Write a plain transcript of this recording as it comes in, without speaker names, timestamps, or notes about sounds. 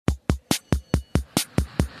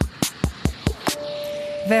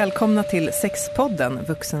Välkomna till Sexpodden,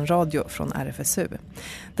 vuxenradio från RFSU.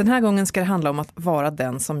 Den här gången ska det handla om att vara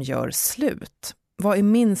den som gör slut. Vad är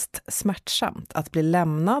minst smärtsamt, att bli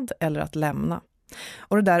lämnad eller att lämna?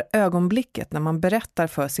 Och det där ögonblicket när man berättar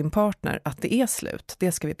för sin partner att det är slut,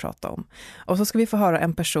 det ska vi prata om. Och så ska vi få höra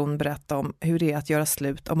en person berätta om hur det är att göra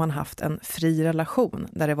slut om man haft en fri relation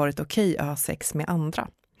där det varit okej att ha sex med andra.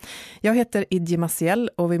 Jag heter Idje Maciel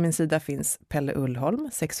och vid min sida finns Pelle Ullholm,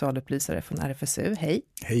 sexualupplysare från RFSU. Hej!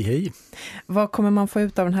 Hej, hej! Vad kommer man få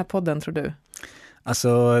ut av den här podden, tror du?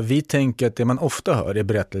 Alltså, vi tänker att det man ofta hör är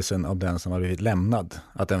berättelsen om den som har blivit lämnad.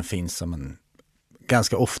 Att den finns som en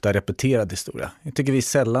ganska ofta repeterad historia. Jag tycker vi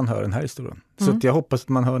sällan hör den här historien. Så att jag hoppas att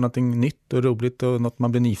man hör något nytt och roligt och något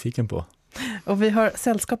man blir nyfiken på. Och vi har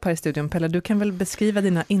sällskap här i studion. Pelle, du kan väl beskriva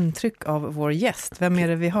dina intryck av vår gäst? Vem är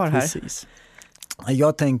det vi har här? Precis.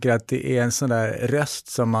 Jag tänker att det är en sån där röst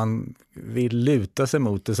som man vill luta sig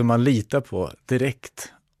mot och som man litar på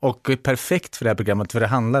direkt. Och är perfekt för det här programmet, för det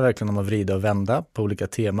handlar verkligen om att vrida och vända på olika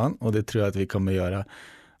teman, och det tror jag att vi kommer göra.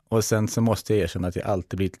 Och sen så måste jag erkänna att jag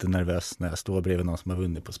alltid blir lite nervös när jag står bredvid någon som har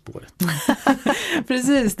vunnit På spåret.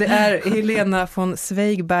 Precis, det är Helena von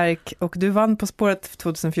Zweigbergk och du vann På spåret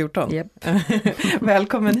 2014. Yep.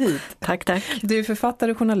 Välkommen hit. Tack, tack. Du är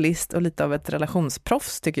författare, journalist och lite av ett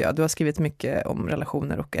relationsproffs, tycker jag. Du har skrivit mycket om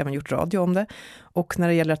relationer och även gjort radio om det. Och när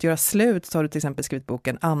det gäller att göra slut så har du till exempel skrivit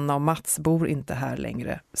boken Anna och Mats bor inte här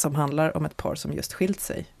längre, som handlar om ett par som just skilt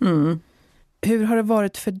sig. Mm. Hur har det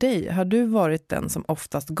varit för dig? Har du varit den som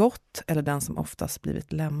oftast gått eller den som oftast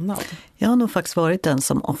blivit lämnad? Jag har nog faktiskt varit den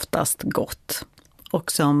som oftast gått.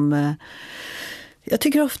 Och som... Jag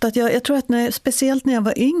tycker ofta att jag tror att speciellt när jag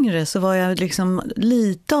var yngre så var jag liksom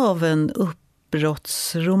lite av en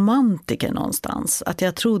uppbrottsromantiker någonstans. Att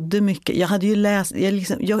jag trodde mycket. Jag hade ju läst...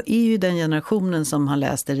 Jag är ju den generationen som har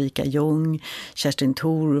läst Erika Jong, Kerstin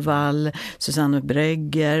Thorvall, Susanne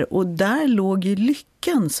Brögger. Och där låg ju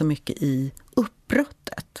lyckan så mycket i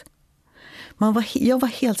uppbrottet. Jag var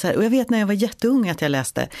helt så här, och jag vet när jag var jätteung att jag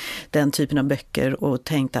läste den typen av böcker och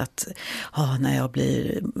tänkte att när jag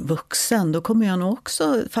blir vuxen då kommer jag nog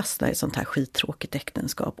också fastna i ett sånt här skittråkigt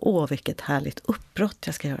äktenskap. Vilket härligt uppbrott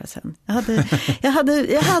jag ska göra sen. Jag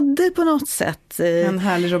hade på något sätt en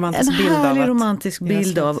härlig romantisk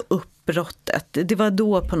bild av uppbrottet. Det var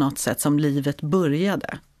då på något sätt som livet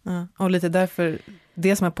började. Ja, och lite därför,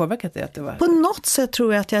 det som har påverkat det att det var... På något sätt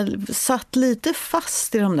tror jag att jag satt lite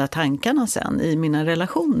fast i de där tankarna sen i mina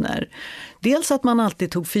relationer. Dels att man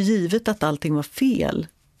alltid tog för givet att allting var fel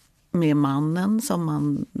med mannen som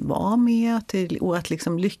man var med och att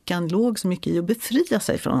liksom lyckan låg så mycket i att befria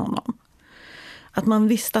sig från honom. Att man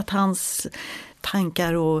visste att hans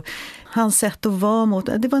tankar och hans sätt att vara mot...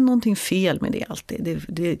 Det var någonting fel med det alltid.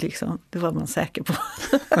 Det var man säker på.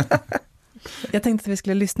 Jag tänkte att vi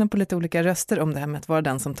skulle lyssna på lite olika röster om det här med att vara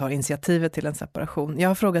den som tar initiativet till en separation. Jag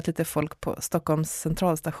har frågat lite folk på Stockholms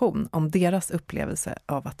centralstation om deras upplevelse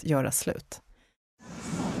av att göra slut.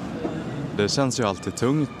 Det känns ju alltid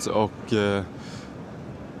tungt och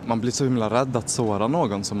man blir så himla rädd att såra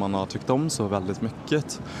någon som man har tyckt om så väldigt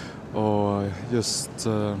mycket. Och just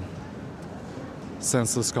sen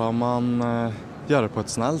så ska man göra det på ett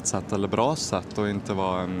snällt sätt eller bra sätt och inte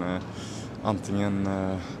vara antingen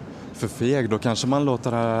för feg. Då kanske man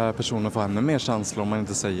låter den här personen få ännu mer känslor om man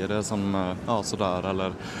inte säger det som sådär.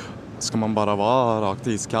 Eller ska man bara vara rakt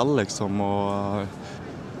iskall liksom och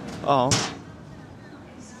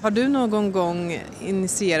Har du någon gång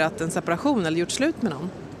initierat en separation eller gjort slut med någon?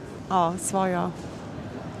 Ja, svar ja.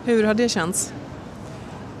 Hur har det känts?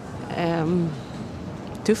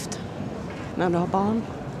 Tufft när du har barn.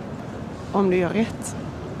 Om du gör rätt.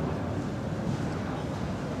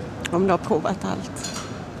 Om du har provat allt.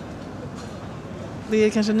 Det är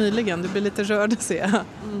kanske nyligen, du blir lite rörd att se.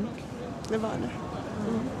 Det var det.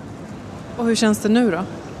 Och hur känns det nu då?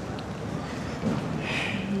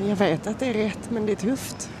 Jag vet att det är rätt, men det är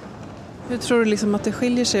tufft. Hur tror du liksom att det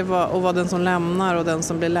skiljer sig att vara den som lämnar och den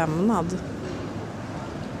som blir lämnad?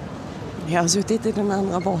 Jag har suttit i den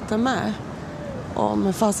andra båten med. Och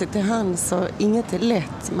med facit i hand så inget är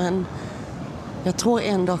lätt, men jag tror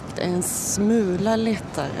ändå att det är en smula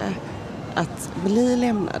lättare att bli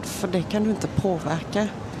lämnad, för det kan du inte påverka.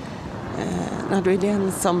 När du är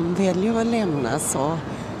den som väljer att lämna så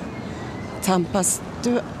tampas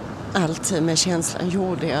du alltid med känslan,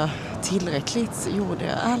 gjorde jag tillräckligt, gjorde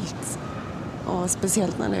jag allt. Och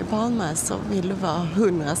speciellt när det är barn med så vill du vara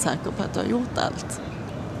 100% säker på att du har gjort allt.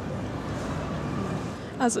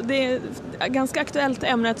 Alltså det är ett ganska aktuellt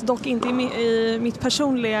ämne, dock inte i mitt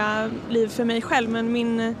personliga liv för mig själv, men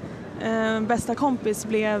min bästa kompis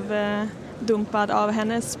blev dumpad av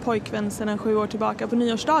hennes pojkvän sedan 7 år tillbaka på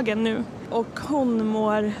nyårsdagen nu. Och hon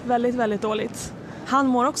mår väldigt, väldigt dåligt. Han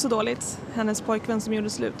mår också dåligt, hennes pojkvän som gjorde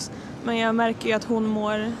slut. Men jag märker ju att hon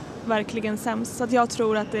mår verkligen sämst. Så att jag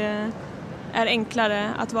tror att det är enklare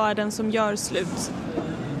att vara den som gör slut.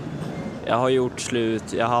 Jag har gjort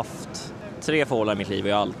slut, jag har haft 3 förhållanden i mitt liv och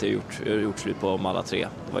jag har alltid gjort slut på om alla 3.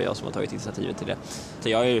 Det var jag som har tagit initiativet till det. Så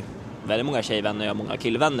jag har ju väldigt många tjejvänner, jag har många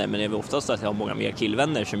killvänner, men det är oftast att jag har många mer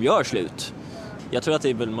killvänner som gör slut. Jag tror att det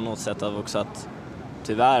är väl på något sätt också att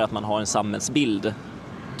tyvärr att man har en samhällsbild,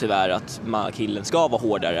 tyvärr att killen ska vara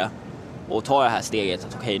hårdare och ta det här steget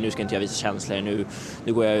att okej, nu ska inte jag visa känslor,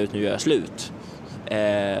 nu går jag ut, nu gör jag slut.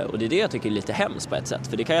 Och det är det jag tycker är lite hemskt på ett sätt,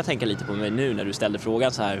 för det kan jag tänka lite på mig nu när du ställde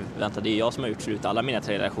frågan så här, vänta, det är jag som har gjort slut alla mina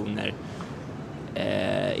 3 relationer,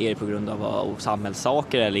 är det på grund av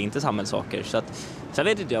samhällssaker eller inte samhällssaker? Så att, sen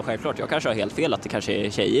vet inte jag självklart, jag kanske har helt fel att det kanske är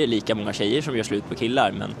tjejer, lika många tjejer som gör slut på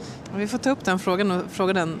killar, men... Vi får ta upp den frågan och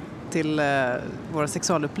fråga den till våra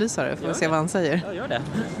sexualupplysare för att se vad han säger. Jag gör det.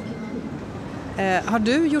 Har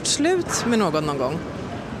du gjort slut med någon gång?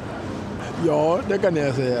 Ja, det kan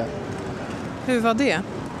jag säga. Hur var det?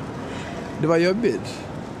 Det var jobbigt.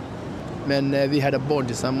 Men vi hade barn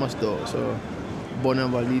tillsammans då, så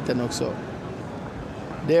barnen var liten också.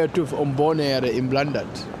 Det är tufft om barn är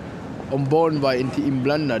inblandat. Om barn var inte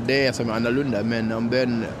inblandad, det är som är annorlunda. Men om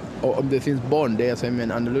det finns barn, det är som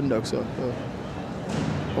är annorlunda också. Så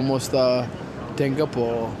man måste tänka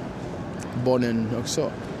på barnen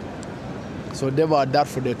också. Så det var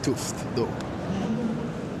därför det är tufft då.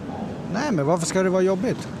 Nej, men varför ska det vara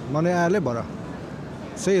jobbigt? Man är ärlig bara.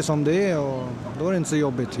 Säg som det är och då är det inte så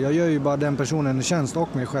jobbigt. Jag gör ju bara den personen en tjänst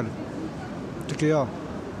och mig själv. Tycker jag.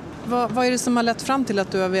 Vad är det som har lett fram till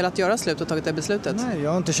att du har velat göra slut och tagit det beslutet? Nej, jag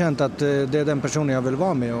har inte känt att det är den personen jag vill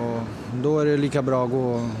vara med och då är det lika bra att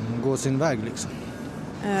gå sin väg liksom.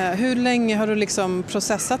 Hur länge har du liksom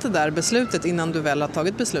processat det där beslutet innan du väl har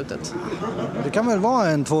tagit beslutet? Det kan väl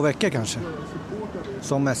vara 2 veckor kanske,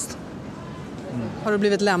 som mest. Har du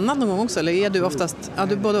blivit lämnad någon gång också eller är du oftast,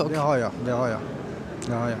 du både och? Det har jag.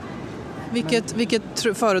 Vilket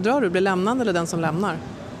föredrar du, bli lämnad eller den som lämnar?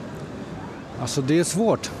 Alltså det är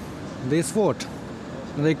svårt.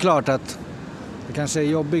 Men det är klart att det kanske är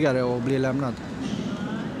jobbigare att bli lämnad.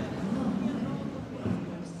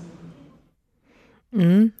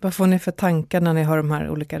 Vad får ni för tankar när ni hör de här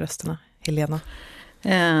olika rösterna, Helena?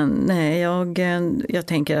 Nej, jag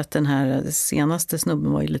tänker att den här senaste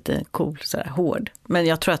snubben var ju lite cool, så här hård. Men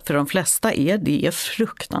jag tror att för de flesta är det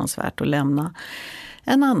fruktansvärt att lämna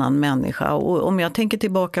en annan människa. Och om jag tänker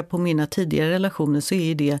tillbaka på mina tidigare relationer så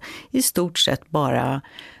är det i stort sett bara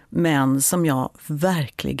män som jag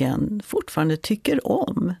verkligen fortfarande tycker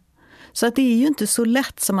om. Så att det är ju inte så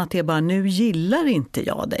lätt som att det är bara nu gillar inte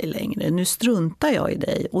jag dig längre, nu struntar jag i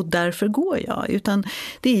dig och därför går jag. Utan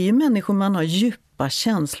det är ju människor man har djupa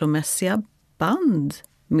känslomässiga band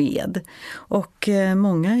med. Och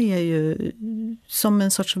många är ju som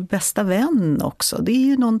en sorts bästa vän också. Det är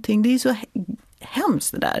ju någonting, det är så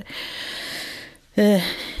hemskt det där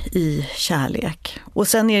i kärlek. Och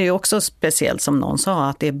sen är det ju också speciellt som någon sa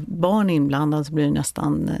att det är barn inblandade så blir det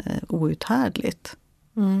nästan outhärdligt.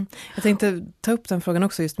 Jag tänkte ta upp den frågan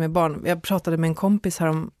också just med barn. Jag pratade med en kompis här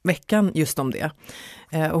om veckan just om det.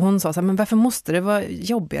 Och hon sa så här, men varför måste det vara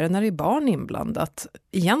jobbigare när det är barn inblandat?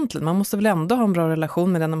 Egentligen, man måste väl ändå ha en bra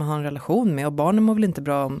relation med den man har en relation med. Och barnen mår väl inte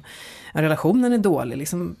bra om relationen är dålig.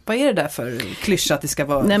 Liksom, vad är det där för klyscha att det ska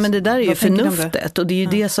vara? Nej, men det där är ju förnuftet. Och det är ju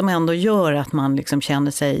det som ändå gör att man liksom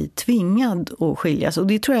känner sig tvingad att skiljas. Och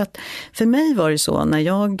det tror jag att för mig var det så när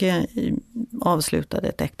jag avslutade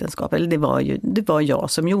ett äktenskap. Eller det var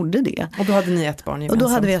jag som gjorde det. Och då hade ni ett barn gemensamt? Och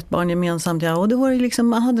då hade vi ett barn gemensamt, ja. Och det var det liksom,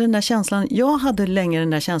 man hade den där känslan. Jag hade länge den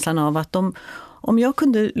där känslan av att om jag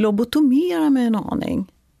kunde lobotomera mig en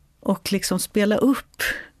aning och liksom spela upp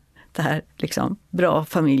det här liksom bra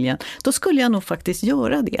familjen, då skulle jag nog faktiskt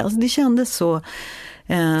göra det. Alltså det kändes så...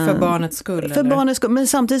 för barnets skull? För barnets skull. Men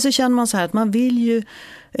samtidigt så känner man så här att man vill ju...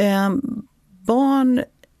 barn...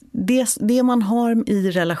 Det man har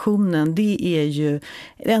i relationen, det är ju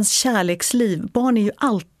ens kärleksliv. Barn är ju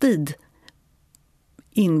alltid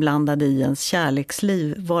inblandade i ens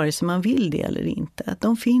kärleksliv, vare sig man vill det eller inte.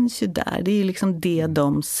 De finns ju där. Det är liksom det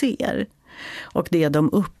de ser och det de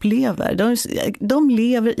upplever. De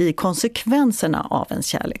lever i konsekvenserna av ens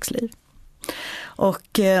kärleksliv.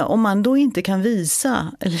 Och om man då inte kan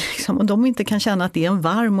visa, eller liksom, om de inte kan känna att det är en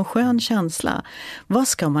varm och skön känsla, vad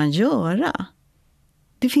ska man göra?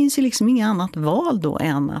 Det finns ju liksom inget annat val då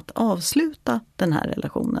än att avsluta den här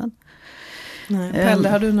relationen. Nej. Pelle,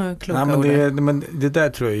 har du några kloka ord? Men det där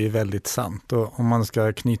tror jag är väldigt sant. Och om man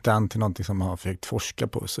ska knyta an till någonting som man har försökt forska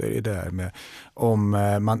på, så är det där med om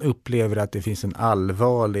man upplever att det finns en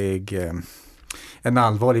allvarlig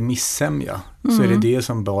missämja, så är det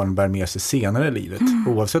som barn bär med sig senare i livet,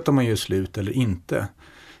 oavsett om man gör slut eller inte.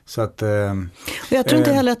 Så att, jag tror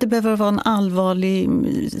inte heller att det behöver vara en allvarlig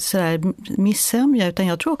missämja, utan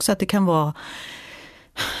jag tror också att det kan vara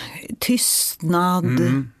tystnad,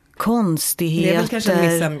 konstigheter. Det är väl kanske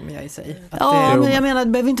en missämja i sig. Men jag menar,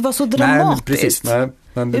 det behöver inte vara så dramatiskt.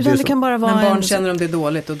 Men det kan bara vara men barn känner om det är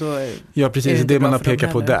dåligt och då ja, precis, det man har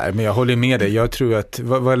pekat på där. Men jag håller med dig. Jag tror att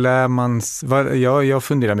vad lär man... jag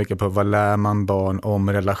funderar mycket på vad lär man barn om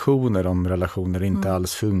relationer inte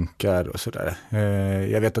alls funkar och sådär.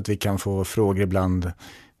 Jag vet att vi kan få frågor ibland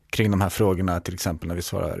kring de här frågorna, till exempel när vi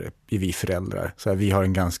svarar i vi föräldrar. Så här, vi har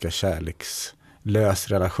en ganska kärlekslös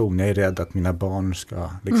relation. Jag är rädd att mina barn ska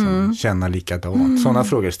känna likadant. Sådana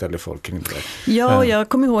frågor ställer folk kring det. Ja, jag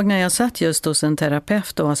kommer ihåg när jag satt just hos en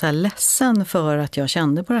terapeut och var så här ledsen för att jag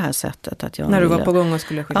kände på det här sättet. Att jag när du var på gång och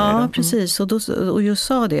skulle skilja dig? Ja, precis. Och just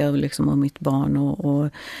sa det liksom om mitt barn. Och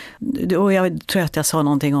jag tror att jag sa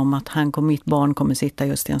någonting om att mitt barn kommer sitta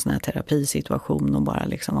just i en sån här terapisituation och bara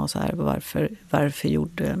liksom vara så här, varför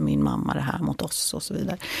gjorde min mamma det här mot oss och så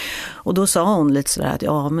vidare. Och då sa hon lite sådär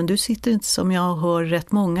att men du sitter inte, som jag hör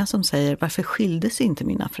rätt många som säger, varför skildes inte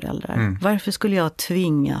mina föräldrar? Varför skulle jag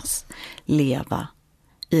tvingas leva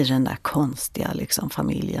i den där konstiga liksom,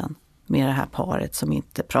 familjen med det här paret som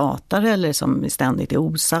inte pratar eller som ständigt är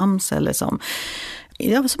osams eller som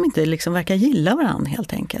inte liksom verkar gilla varandra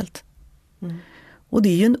helt enkelt. Och det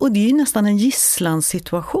är ju nästan en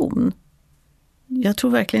gisslansituation. Jag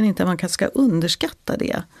tror verkligen inte att man ska underskatta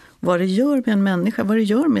det. Vad det gör med en människa, vad det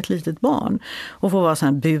gör med ett litet barn. Och få vara sån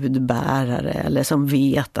här budbärare eller som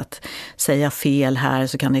vet att säga fel här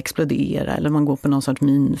så kan det explodera. Eller man går på någon sorts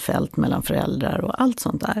minfält mellan föräldrar och allt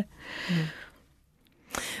sånt där.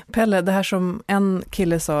 Pelle, det här som en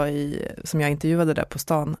kille sa som jag intervjuade där på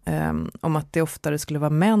stan, om att det oftare skulle vara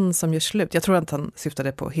män som gör slut. Jag tror att han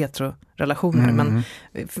syftade på heterorelationer, men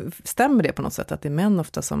stämmer det på något sätt att det är män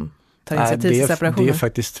ofta som tar initiativ till separationer? Det är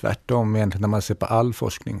faktiskt tvärtom egentligen när man ser på all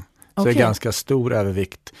forskning. Så är ganska stor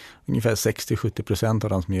övervikt, ungefär 60-70% av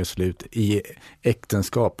de som gör slut i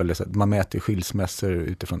äktenskap, eller så att man mäter skilsmässor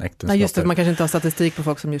utifrån äktenskap. Ja, just det, man kanske inte har statistik på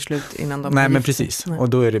folk som gör slut innan de... Nej, men precis. Nej. Och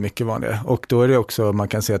då är det mycket vanligare. Och då är det också, man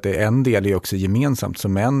kan säga att det är en del är också gemensamt, så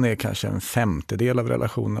män är kanske en 50% av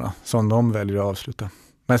relationerna som de väljer att avsluta.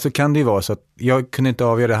 Men så kan det ju vara så att jag kunde inte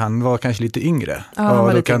avgöra, han var kanske lite yngre.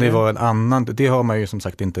 Ja, då kan det vara en annan, det har man ju som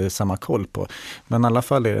sagt inte samma koll på. Men i alla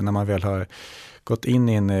fall är det när man väl har gått in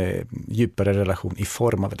i en djupare relation i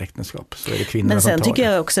form av ett äktenskap, så är det kvinnorna. Men sen som tar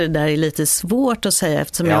tycker jag också det där är lite svårt att säga,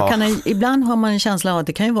 eftersom ibland har man en känsla av att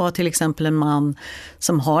det kan ju vara till exempel en man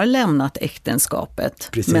som har lämnat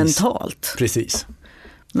äktenskapet mentalt. Precis.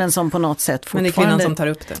 Men som på något sätt fortfarande... Men det är kvinnan som tar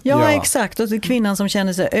upp det. Ja, exakt. Och det är kvinnan som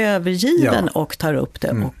känner sig övergiven och tar upp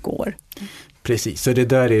det och går. Precis, så det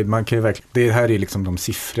där är, man kan ju verkligen, det här är liksom de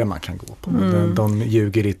siffror man kan gå på. De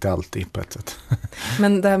ljuger inte alltid på ett sätt.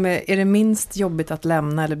 Men det här med, är det minst jobbigt att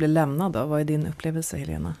lämna eller bli lämnad då? Vad är din upplevelse,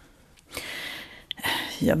 Helena?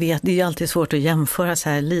 Jag vet, det är ju alltid svårt att jämföra så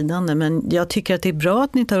här lidande, men jag tycker att det är bra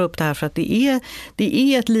att ni tar upp det här, för att det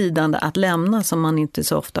är ett lidande att lämna som man inte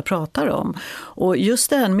så ofta pratar om. Och just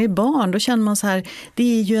det här med barn, då känner man så här,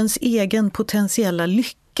 det är ju ens egen potentiella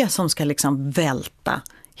lycka som ska liksom välta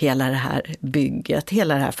hela det här bygget,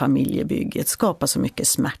 hela det här familjebygget, skapa så mycket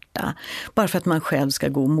smärta. Bara för att man själv ska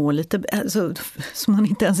gå och må lite, alltså, som man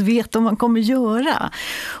inte ens vet om man kommer göra.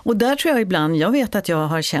 Och där tror jag ibland, jag vet att jag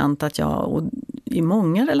har känt att och i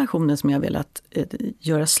många relationer som jag har velat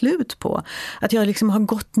göra slut på, att jag liksom har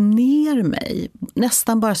gått ner mig,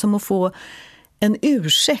 nästan bara som att få en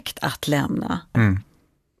ursäkt att lämna.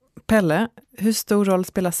 Pelle, hur stor roll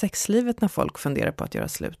spelar sexlivet när folk funderar på att göra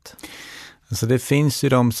slut? Så det finns ju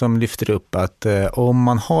de som lyfter upp att om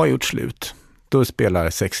man har gjort slut, då spelar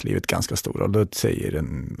sexlivet ganska stor roll. Då säger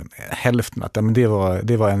hälften att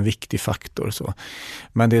det var en viktig faktor. Så.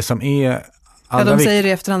 Men det som är... de säger det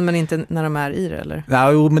i efterhand, men inte när de är i det, eller?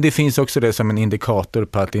 Ja, men det finns också det som en indikator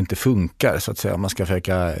på att det inte funkar, så att säga, om man ska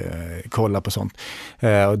försöka kolla på sånt.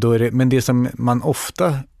 Och då är det, men det som man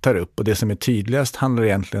ofta tar upp och det som är tydligast handlar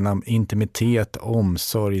egentligen om intimitet,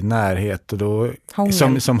 omsorg, närhet. Och då,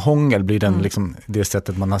 som hångel blir den, liksom, det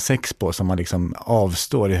sättet man har sex på som man liksom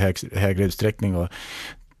avstår i högre utsträckning och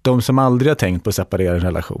De som aldrig har tänkt på att separera en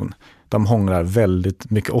relation, de hånglar väldigt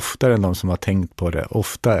mycket oftare än de som har tänkt på det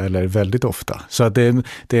ofta eller väldigt ofta. Så att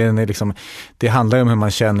det handlar om hur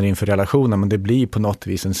man känner inför relationen, men det blir på något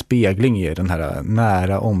vis en spegling i den här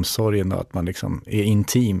nära omsorgen och att man liksom är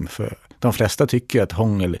intim. För de flesta tycker att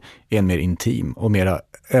hångel är en mer intim och mer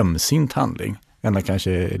ömsint handling än att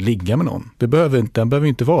kanske ligga med någon. Den behöver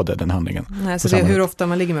inte vara det, den handlingen. Nej, så det är hur ofta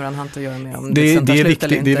man ligger med varandra har inte att göra med om det är viktigt,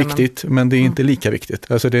 eller inte. Det är viktigt, men det är inte lika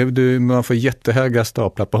viktigt. Alltså man får jättehöga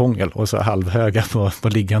staplar på hångel och så halvhöga på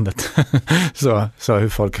liggandet. så hur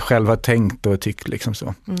folk själva har tänkt och tyckt liksom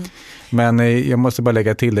så. Men jag måste bara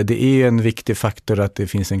lägga till det är en viktig faktor att det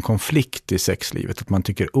finns en konflikt i sexlivet. Att man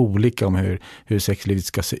tycker olika om hur sexlivet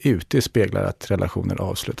ska se ut. Det speglar att relationer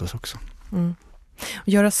avslutas också. Och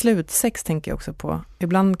göra slutsex tänker jag också på.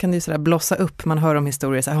 Ibland kan det ju sådär blossa upp. Man hör om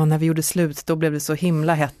historier. Så, när vi gjorde slut, då blev det så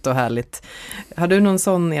himla hett och härligt. Har du någon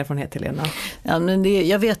sån erfarenhet, Helena? Ja, men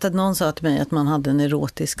jag vet att någon sa till mig att man hade en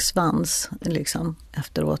erotisk svans liksom,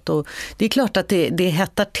 efteråt. Och det är klart att det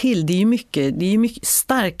hettar till. Det är ju mycket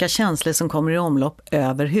starka känslor som kommer i omlopp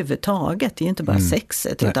överhuvudtaget. Det är ju inte bara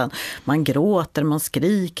sexet. Nej. Utan man gråter, man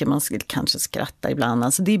skriker, man kanske skrattar ibland.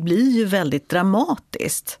 Alltså det blir ju väldigt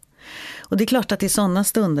dramatiskt. Och det är klart att det är sådana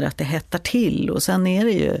stunder att det hettar till. Och sen är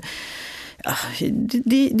det ju... Ja,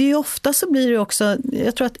 det är ofta så blir det också...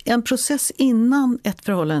 Jag tror att en process innan ett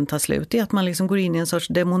förhållande tar slut är att man liksom går in i en sorts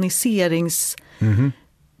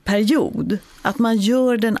demoniseringsperiod. Att man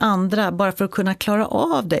gör den andra bara för att kunna klara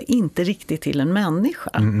av det. Inte riktigt till en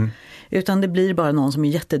människa. Utan det blir bara någon som är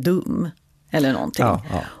jättedum. Eller någonting. Ja.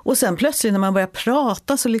 Och sen plötsligt när man börjar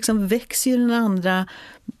prata så liksom växer ju den andra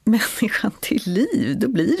människan till liv. Då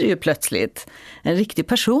blir det ju plötsligt en riktig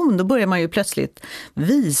person. Då börjar man ju plötsligt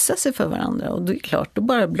visa sig för varandra. Och det är klart, då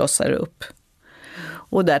bara blossar det upp.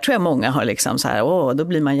 Och där tror jag många har liksom så här, då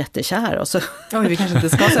blir man jättekär. Och så... Oj, vi kanske inte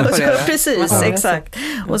ska separera. Precis, exakt.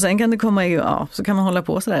 Och sen kan det komma så kan man hålla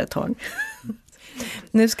på så där ett tag.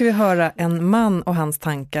 Nu ska vi höra en man och hans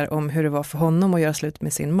tankar om hur det var för honom att göra slut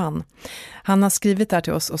med sin man. Han har skrivit det här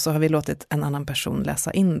till oss och så har vi låtit en annan person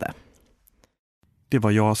läsa in det. Det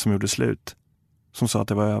var jag som gjorde slut, som sa att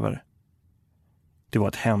det var över. Det var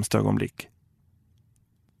ett hemskt ögonblick.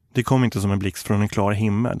 Det kom inte som en blixt från en klar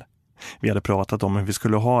himmel. Vi hade pratat om hur vi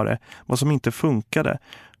skulle ha det, vad som inte funkade.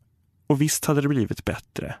 Och visst hade det blivit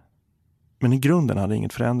bättre. Men i grunden hade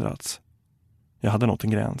inget förändrats. Jag hade nått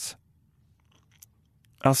en gräns.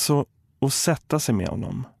 Alltså, att sätta sig med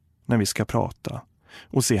honom när vi ska prata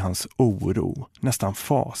och se hans oro, nästan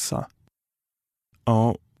fasa.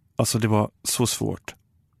 Ja, alltså det var så svårt.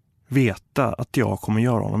 Veta att jag kommer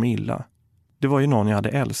göra honom illa. Det var ju någon jag hade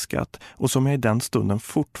älskat och som jag i den stunden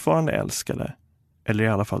fortfarande älskade. Eller i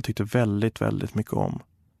alla fall tyckte väldigt, väldigt mycket om.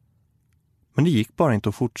 Men det gick bara inte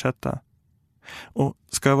att fortsätta. Och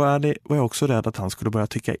ska jag vara ärlig var jag också rädd att han skulle börja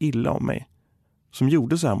tycka illa om mig. Som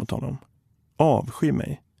gjorde så här mot honom. Avsky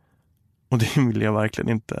mig. Och det ville jag verkligen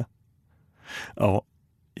inte. Ja,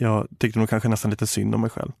 jag tyckte nog kanske nästan lite synd om mig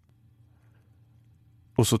själv.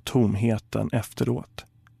 Och så tomheten efteråt.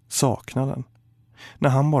 Saknaden. När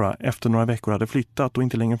han bara efter några veckor hade flyttat och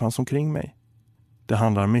inte längre fanns omkring mig. Det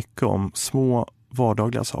handlar mycket om små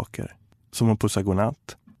vardagliga saker. Som att pussa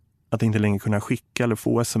godnatt. Att inte längre kunna skicka eller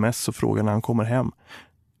få sms och fråga när han kommer hem.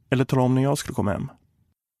 Eller tala om när jag skulle komma hem.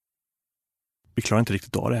 Vi klarar inte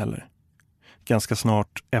riktigt av det heller. Ganska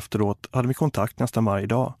snart efteråt hade vi kontakt nästan varje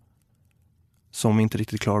dag. Som vi inte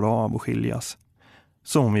riktigt klarade av att skiljas.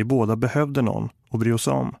 Som vi båda behövde någon att bry oss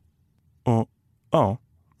om. Och ja,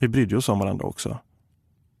 vi brydde oss om varandra också.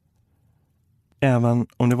 Även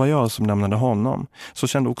om det var jag som lämnade honom så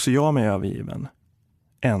kände också jag mig övergiven.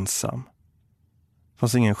 Ensam.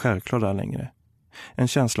 Fanns ingen självklar där längre. En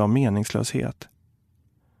känsla av meningslöshet.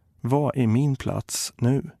 Vad är min plats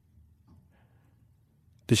nu?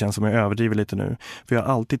 Det känns som jag överdriver lite nu, för jag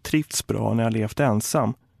har alltid trivts bra när jag levt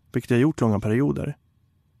ensam, vilket jag gjort långa perioder.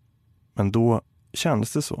 Men då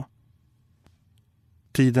kändes det så.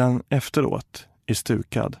 Tiden efteråt är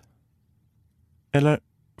stukad. Eller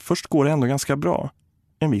först går det ändå ganska bra.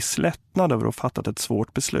 En viss lättnad över att ha fattat ett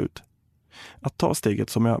svårt beslut. Att ta steget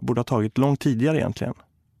som jag borde ha tagit långt tidigare egentligen.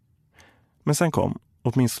 Men sen kom,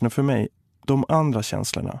 åtminstone för mig, de andra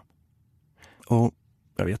känslorna. Och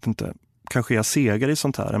jag vet inte, kanske jag segar i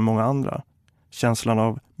sånt här än många andra. Känslan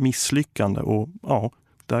av misslyckande och ja,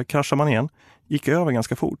 där kraschar man igen, gick över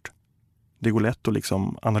ganska fort. Det går lätt att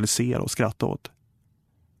liksom analysera och skratta åt.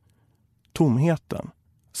 Tomheten,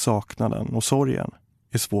 saknaden och sorgen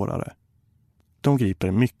är svårare. De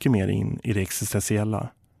griper mycket mer in i det existentiella.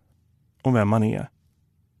 Om vem man är.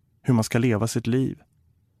 Hur man ska leva sitt liv.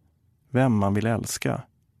 Vem man vill älska.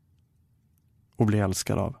 och bli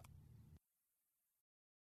älskad av.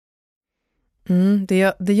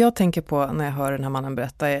 Det jag tänker på när jag hör den här mannen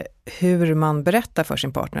berätta är hur man berättar för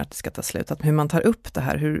sin partner att det ska ta slut. Hur man tar upp det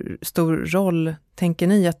här. Hur stor roll tänker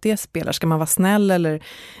ni att det spelar? Ska man vara snäll eller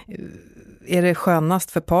är det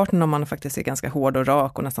skönast för partnern om man faktiskt är ganska hård och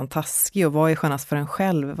rak och nästan taskig? Och vad är skönast för en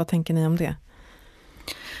själv? Vad tänker ni om det?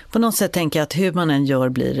 På något sätt tänker jag att hur man än gör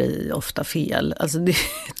blir det ofta fel. Alltså det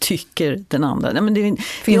tycker den andra. Nej, men det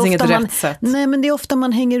finns inget rätt sätt. Nej, men det är ofta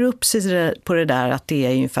man hänger upp sig på det där att det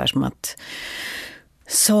är ungefär som att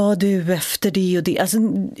sa du efter det och det. Alltså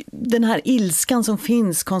den här ilskan som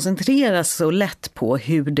finns koncentreras så lätt på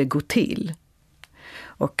hur det går till.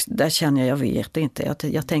 Och där känner jag vet inte.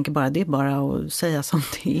 Jag tänker bara, det är bara att säga som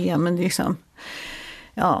det är. Men liksom,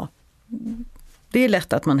 ja, det är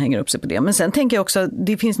lätt att man hänger upp sig på det. Men sen tänker jag också,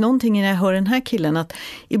 det finns någonting när jag hör den här killen att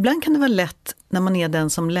ibland kan det vara lätt när man är den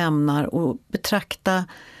som lämnar och betrakta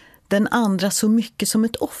den andra så mycket som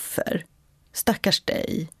ett offer. Stackars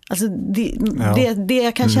dig. Alltså det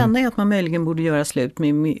jag kan känna är att man möjligen borde göra slut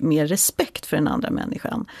med mer respekt för den andra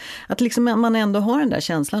människan. Att liksom man ändå har den där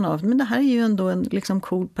känslan av men det här är ju ändå en liksom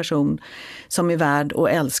cool person som är värd att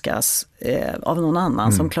älskas av någon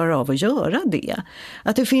annan som klarar av att göra det.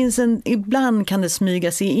 Att det finns ibland kan det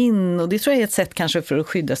smyga sig in och det tror jag är ett sätt kanske för att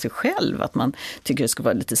skydda sig själv. Att man tycker det ska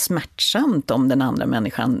vara lite smärtsamt om den andra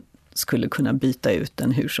människan skulle kunna byta ut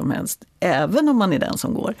den hur som helst, även om man är den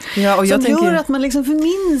som går. Ja, och som gör att man liksom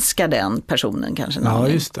förminskar den personen kanske. Ja,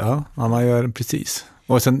 just det. Ja, man gör precis.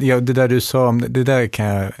 Och sen, det där du sa om, det där kan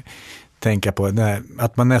jag tänka på,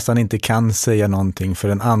 att man nästan inte kan säga någonting för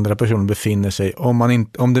den andra personen befinner sig,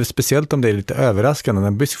 om det speciellt om det är lite överraskande,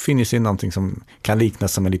 den befinner sig i någonting som kan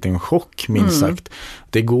liknas som en liten chock, minst sagt.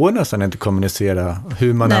 Det går nästan inte att kommunicera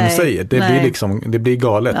hur man än säger. Det blir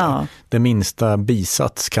galet. Ja. Det minsta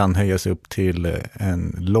bisats kan höjas upp till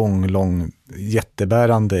en lång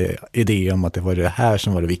jättebärande idé om att det var det här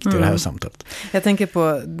som var det viktiga i det här samtalet. Jag tänker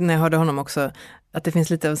på, när jag hörde honom också, att det finns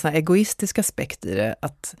lite av en sån här egoistisk aspekt i det,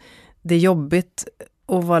 att det är jobbigt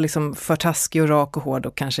att vara liksom för taskig och rak och hård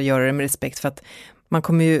och kanske göra det med respekt för att man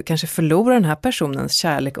kommer ju kanske förlora den här personens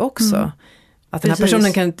kärlek också. Att den här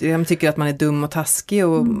personen kan tycka att man är dum och taskig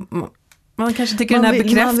och man kanske tycker den här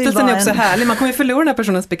bekräftelsen är också härlig. Man kommer ju förlora den här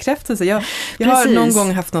personens bekräftelse. Jag har någon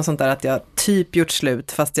gång haft något sånt där att jag typ gjort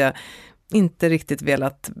slut fast jag inte riktigt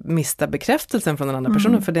velat mista bekräftelsen från den andra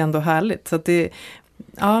personen för det är ändå härligt. Så att det,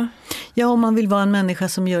 ja, om man vill vara en människa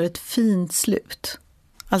som gör ett fint slut.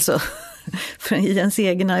 Alltså i ens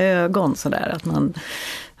egna ögon sådär, att man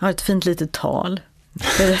har ett fint litet tal.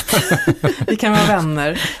 Vi kan vara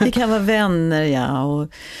vänner. Vi kan vara vänner, ja. Och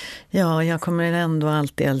ja, jag kommer ändå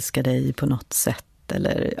alltid älska dig på något sätt.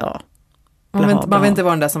 Eller ja. Man vill inte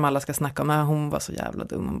vara den där som alla ska snacka om. Hon var så jävla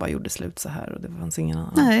dum, hon bara gjorde slut så här och det fanns ingen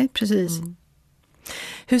annan. Nej, precis.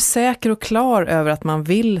 Hur säker och klar över att man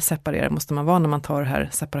vill separera måste man vara när man tar det här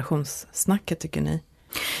separationssnacket, tycker ni?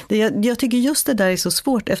 Jag tycker just det där är så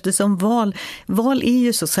svårt eftersom val är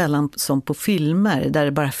ju så sällan som på filmer där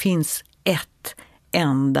det bara finns ett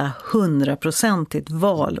enda 100%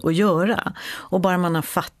 val att göra. Och bara man har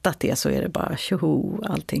fattat det så är det bara tjoho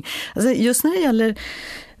allting. Alltså just när det gäller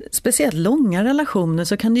speciellt långa relationer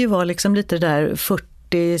så kan det ju vara liksom lite det där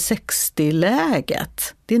 40-60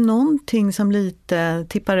 läget. Det är någonting som lite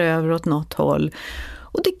tippar över åt något håll.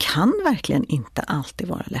 Och det kan verkligen inte alltid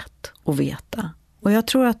vara lätt att veta. Och jag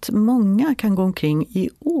tror att många kan gå omkring i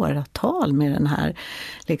åratal med den här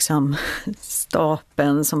liksom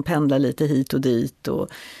stapeln som pendlar lite hit och dit.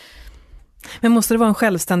 Men måste det vara en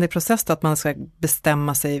självständig process då, att man ska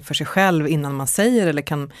bestämma sig för sig själv innan man säger, eller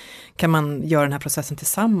kan man göra den här processen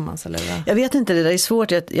tillsammans? Eller? Jag vet inte, det där är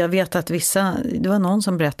svårt. Jag vet att det var någon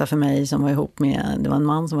som berättade för mig som var ihop med, det var en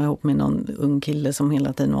man som var ihop med någon ung kille som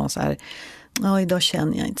hela tiden var så här, ja, idag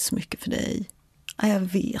känner jag inte så mycket för dig. Jag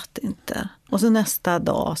vet inte. Och så nästa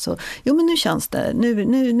dag så, jo men nu känns det,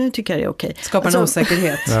 nu tycker jag det är okej. Skapar en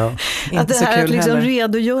osäkerhet. Ja. Att det här att liksom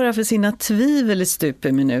redogöra för sina tvivel i stup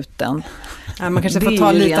i minuten. Ja, man kanske får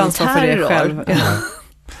ta lite ansvar för det själv. Ja.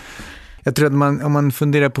 Jag tror att om man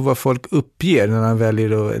funderar på vad folk uppger när man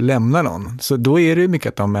väljer att lämna någon, så då är det mycket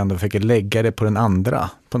att de ändå försöker lägga det på den andra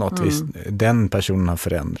på något vis. Den personen har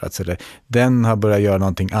förändrats eller den har börjat göra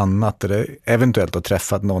någonting annat eller eventuellt har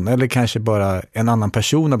träffat någon eller kanske bara en annan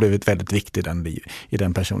person har blivit väldigt viktig i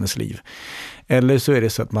den personens liv. Eller så är det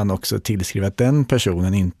så att man också tillskriver att den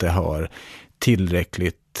personen inte har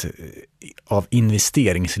tillräckligt av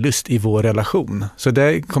investeringslust i vår relation. Så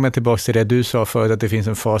där kommer jag tillbaka till det du sa förut, att det finns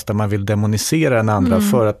en fas där man vill demonisera den andra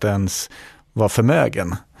för att ens vara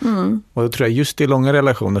förmögen. Och då tror jag just i långa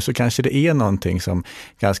relationer så kanske det är någonting som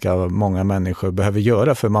ganska många människor behöver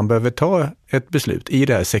göra, för man behöver ta ett beslut i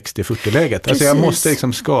det här 60-40-läget. Alltså jag måste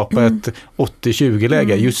liksom skapa ett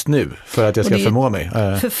 80-20-läge just nu för att jag ska förmå mig.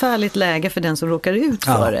 Förfärligt läge för den som råkar ut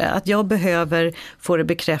för det. Att jag behöver få det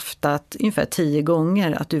bekräftat ungefär 10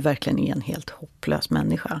 gånger att du verkligen är en helt hopplös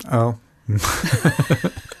människa. Ja.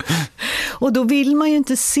 Och då vill man ju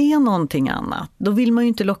inte se någonting annat. Då vill man ju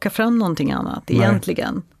inte locka fram någonting annat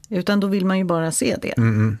egentligen. Utan då vill man ju bara se det.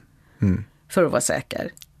 För att vara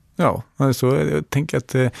säker. Ja, alltså, jag tänker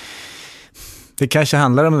att det kanske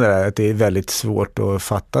handlar om det där att det är väldigt svårt att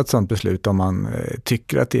fatta ett sådant beslut om man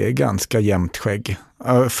tycker att det är ganska jämnt skägg.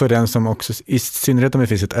 För den som också, i synnerhet om det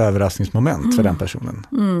finns ett överraskningsmoment för den personen.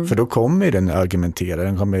 För då kommer den argumentera,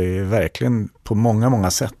 den kommer verkligen på många,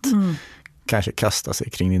 många sätt kanske kasta sig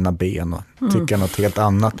kring dina ben och tycka något helt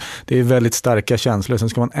annat. Det är väldigt starka känslor, sen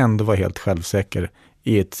ska man ändå vara helt självsäker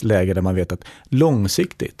i ett läge där man vet att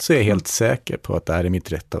långsiktigt så är jag helt säker på att det här är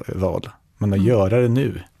mitt rätta val. Men att göra det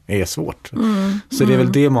nu är svårt. Så det är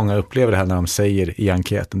väl det många upplever här när de säger i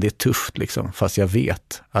enkäten, det är tufft liksom, fast jag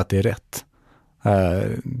vet att det är rätt.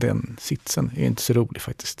 Den sitsen är inte så rolig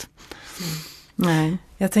faktiskt. Nej.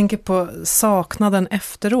 Jag tänker på saknaden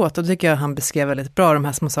efteråt, och det tycker jag han beskrev väldigt bra, de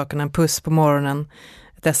här små sakerna, en puss på morgonen,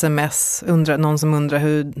 ett sms, någon som undrar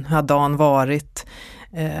hur har dagen varit.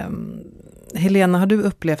 Helena,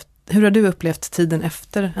 hur har du upplevt tiden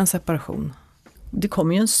efter en separation? Det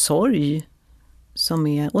kommer ju en sorg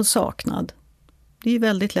och saknad. Det är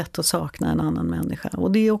väldigt lätt att sakna en annan människa.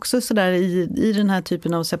 Och det är också så där i den här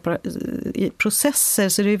typen av processer,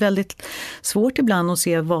 så det är väldigt svårt ibland att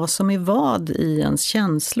se vad som är vad i ens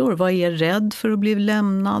känslor. Vad är rädd för att bli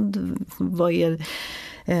lämnad? Vad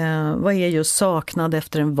är just saknad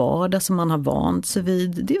efter en vardag som man har vant sig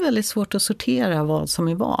vid? Det är väldigt svårt att sortera vad som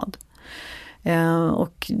är vad.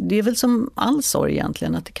 Och det är väl som all sorg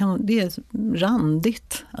egentligen, att det är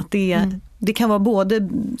randigt. Att det kan vara både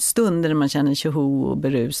stunder när man känner tjoho och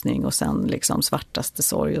berusning och sen liksom svartaste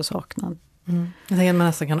sorg och saknad. Jag tänker att man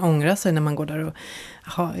nästan kan ångra sig när man går där och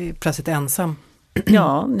är plötsligt ensam.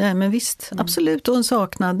 Ja, nej, men visst, absolut. Och en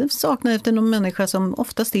saknad efter någon människa som,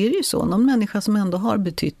 oftast är det ju så, någon människa som ändå har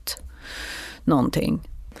betytt någonting.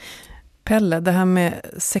 Pelle, det här med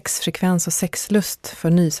sexfrekvens och sexlust för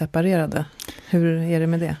nyseparerade, hur är det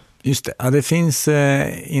med det? Just det, ja, det finns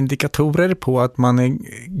indikatorer på att man är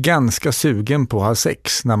ganska sugen på att ha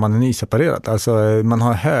sex när man är nyseparerad. Alltså man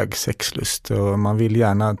har hög sexlust och man vill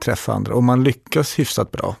gärna träffa andra och man lyckas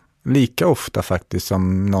hyfsat bra. Lika ofta faktiskt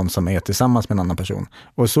som någon som är tillsammans med en annan person.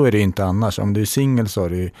 Och så är det inte annars. Om du är singel så har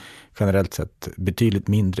du generellt sett betydligt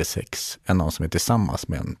mindre sex än någon som är tillsammans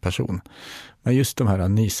med en person. Men just de här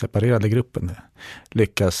nyseparerade gruppen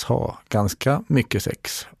lyckas ha ganska mycket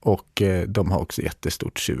sex och de har också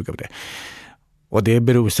jättestort sug av det. Och det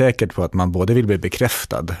beror säkert på att man både vill bli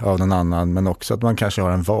bekräftad av någon annan men också att man kanske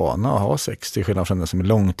har en vana att ha sex. Till skillnad från den som är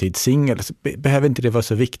långtidssingel så behöver inte det vara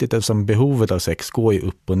så viktigt eftersom behovet av sex går ju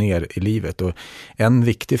upp och ner i livet. Och en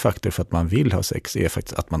viktig faktor för att man vill ha sex är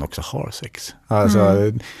faktiskt att man också har sex.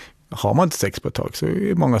 Alltså har man inte sex på ett tag så är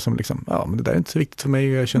det många som liksom, ja men det där är inte så viktigt för mig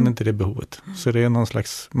och jag känner inte det behovet. Så det är någon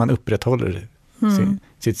slags, man upprätthåller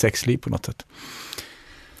sitt sexliv på något sätt.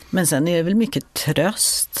 Men sen är det väl mycket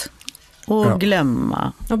tröst och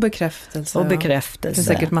glömma. Och bekräftelse. Det är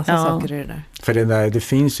säkert massa saker i det där. För det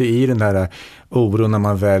finns ju i den där oron när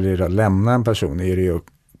man väljer att lämna en person, är det ju,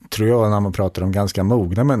 tror jag, när man pratar om ganska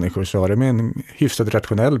mogna människor så har det med en hyfsat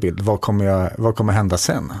rationell bild. Vad kommer hända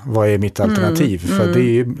sen? Vad är mitt alternativ? För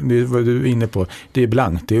det är vad du är inne på, det är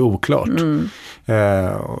blankt, det är oklart.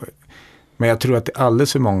 Men jag tror att det är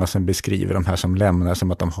alldeles för många som beskriver de här som lämnar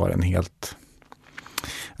som att de har en helt...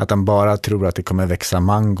 Att de bara tror att det kommer växa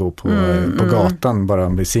mango på gatan bara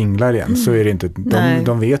de blir singlar igen. Så är det inte.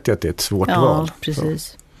 De vet ju att det är ett svårt val. Ja,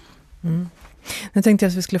 precis. Nu tänkte jag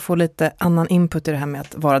att vi skulle få lite annan input i det här med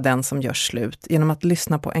att vara den som gör slut. Genom att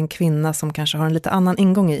lyssna på en kvinna som kanske har en lite annan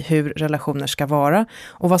ingång i hur relationer ska vara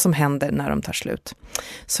och vad som händer när de tar slut.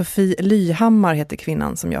 Sofie Lyhammar heter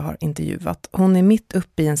kvinnan som jag har intervjuat. Hon är mitt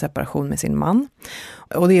uppe i en separation med sin man.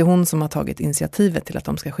 Och det är hon som har tagit initiativet till att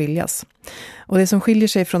de ska skiljas. Och det som skiljer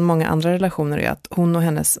sig från många andra relationer är att hon och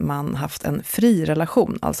hennes man haft en fri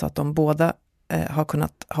relation. Alltså att de båda har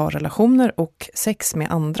kunnat ha relationer och sex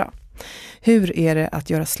med andra. Hur är det att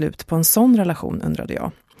göra slut på en sån relation, undrade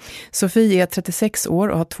jag. Sofie är 36 år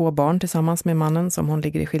och har 2 barn tillsammans med mannen som hon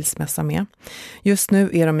ligger i skilsmässa med. Just nu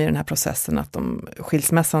är de i den här processen att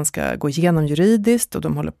skilsmässan ska gå igenom juridiskt och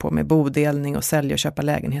de håller på med bodelning och sälja och köpa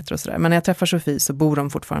lägenheter och sådär. Men när jag träffar Sofie så bor de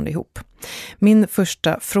fortfarande ihop. Min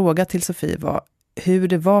första fråga till Sofie var hur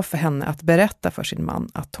det var för henne att berätta för sin man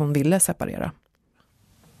att hon ville separera.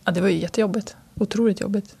 Ja, det var ju jättejobbigt. Otroligt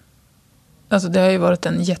jobbigt. Alltså det har ju varit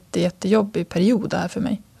en jättejobbig period här för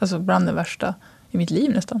mig. Alltså bland det värsta i mitt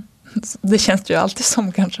liv nästan. Det känns ju alltid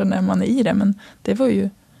som kanske när man är i det. Men det var ju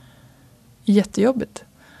jättejobbigt.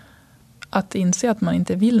 Att inse att man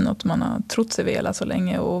inte vill något. Man har trott sig vela så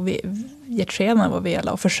länge och gett sken av att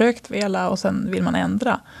vela och försökt vela och sen vill man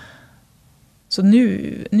ändra. Så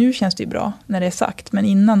nu känns det ju bra när det är sagt. Men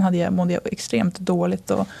innan mådde jag extremt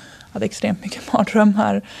dåligt och hade extremt mycket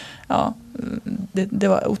mardrömmar. Ja, det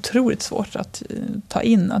var otroligt svårt att ta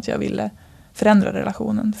in att jag ville förändra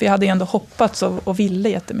relationen. För jag hade ändå hoppats och ville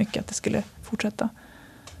jättemycket att det skulle fortsätta.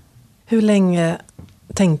 Hur länge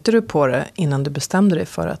tänkte du på det innan du bestämde dig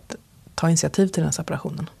för att ta initiativ till den här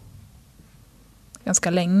separationen? Ganska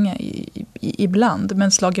länge ibland.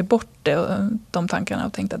 Men slagit bort de tankarna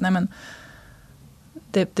och tänkt att nej men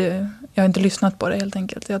jag har inte lyssnat på det helt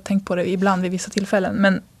enkelt. Jag har tänkt på det ibland vid vissa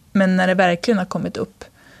tillfällen. Men när det verkligen har kommit upp,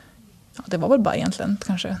 ja, det var väl bara egentligen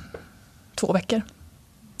kanske 2 veckor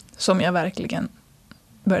som jag verkligen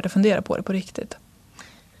började fundera på det på riktigt.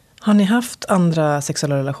 Har ni haft andra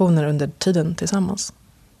sexuella relationer under tiden tillsammans?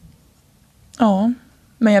 Ja,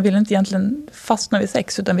 men jag vill inte egentligen fastna vid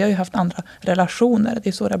sex utan vi har ju haft andra relationer. Det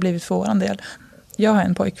är så det har blivit för våran del. Jag har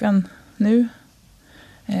en pojkvän nu.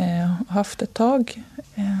 Har haft ett tag.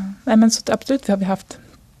 Nej, men så absolut har vi haft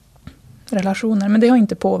relationer. Men det har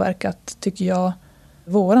inte påverkat, tycker jag,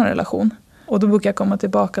 våran relation. Och då brukar jag komma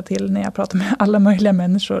tillbaka till när jag pratar med alla möjliga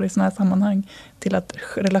människor i sådana här sammanhang. Till att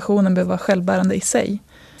relationen behöver vara självbärande i sig.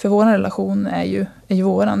 För vår relation är ju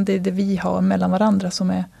våran. Det är det vi har mellan varandra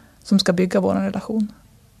som ska bygga vår relation.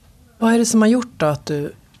 Vad är det som har gjort då att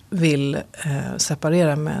du vill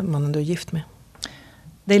separera med mannen du är gift med?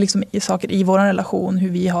 Det är liksom saker i vår relation, hur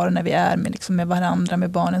vi har det när vi är med varandra, med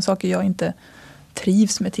barnen. Saker jag inte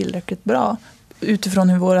trivs med tillräckligt bra. Utifrån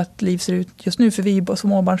hur vårt liv ser ut just nu. För vi är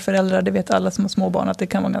småbarnsföräldrar, det vet alla som har småbarn att det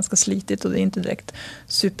kan vara ganska slitigt. Och det är inte direkt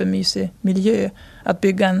supermysig miljö att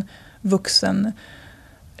bygga en vuxen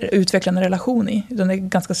utvecklande relation i. Utan det är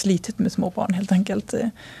ganska slitigt med småbarn helt enkelt.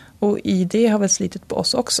 Och i det har väl slitit på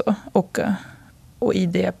oss också. Och i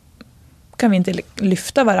det kan vi inte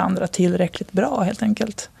lyfta varandra tillräckligt bra helt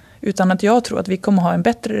enkelt. Utan att jag tror att vi kommer ha en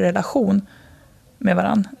bättre relation med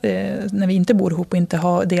varandra när vi inte bor ihop och inte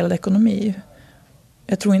har delad ekonomi.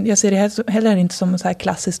 Jag ser det här heller inte som ett så här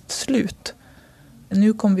klassiskt slut.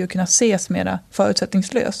 Nu kommer vi att kunna ses mera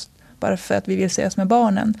förutsättningslöst. Bara för att vi vill ses med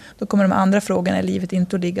barnen. Då kommer de andra frågorna i livet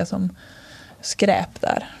inte att ligga som skräp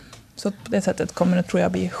där. Så på det sättet kommer det, tror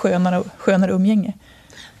jag, bli skönare umgänge.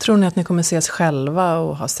 Tror ni att ni kommer ses själva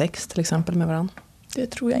och ha sex till exempel med varandra? Det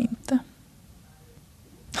tror jag inte.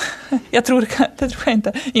 Det tror jag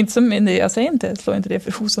inte. Inte som, jag säger inte, slår inte det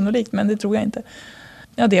för osannolikt, men det tror jag inte.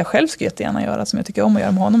 Ja, det jag själv skulle jättegärna göra som jag tycker om att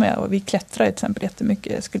göra med honom är, och vi klättrar till exempel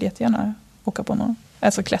jättemycket. Jag skulle jättegärna åka på någon,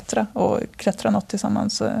 alltså klättra något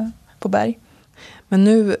tillsammans på berg. Men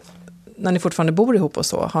nu när ni fortfarande bor ihop och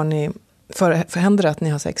så, har ni förhänder det att ni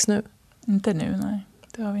har sex nu? Inte nu, nej.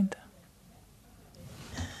 Det har vi inte.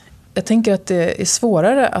 Jag tänker att det är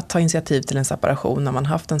svårare att ta initiativ till en separation när man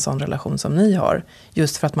haft en sån relation som ni har.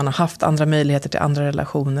 Just för att man har haft andra möjligheter till andra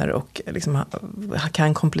relationer och liksom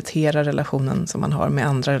kan komplettera relationen som man har med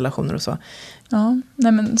andra relationer och så. Ja,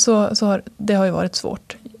 nej men det har ju varit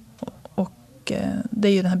svårt. Och det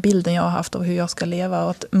är ju den här bilden jag har haft av hur jag ska leva. Och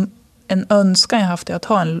att en önskan jag haft är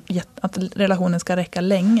att relationen ska räcka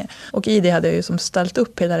länge. Och i det hade jag ju som ställt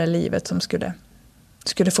upp hela det livet som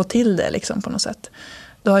skulle få till det liksom på något sätt.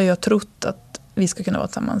 Då har jag trott att vi ska kunna vara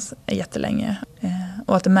tillsammans jättelänge.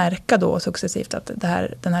 Och att märka då successivt att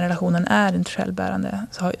den här relationen är inte självbärande.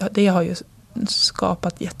 Så det har ju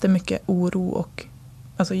skapat jättemycket oro. Och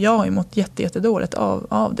alltså jag har ju mått jättedåligt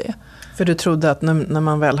av det. För du trodde att när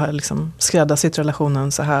man väl har liksom skräddarsytt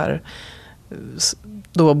relationen så här,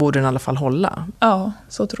 då borde den i alla fall hålla? Ja,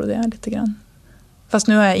 så trodde jag lite grann. Fast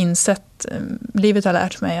nu har jag insett, livet har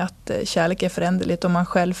lärt mig att kärlek är föränderligt och man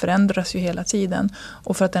själv förändras ju hela tiden.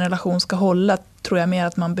 Och för att en relation ska hålla tror jag mer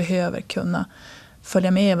att man behöver kunna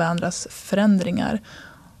följa med varandras förändringar.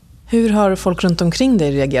 Hur har folk runt omkring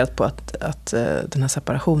dig reagerat på att den här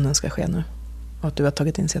separationen ska ske nu? Och att du har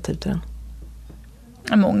tagit initiativ till den?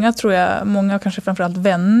 Många kanske framförallt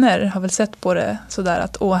vänner har väl sett på det sådär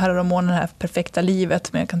att här har de det här perfekta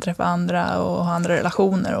livet men jag kan träffa andra och ha andra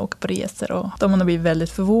relationer och åka på resor. Och de har blivit väldigt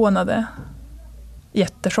förvånade.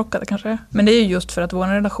 Jättechockade kanske. Men det är ju just för att vår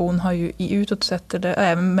relation har ju i utåt sett eller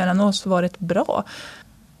även mellan oss varit bra.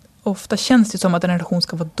 Ofta känns det som att en relation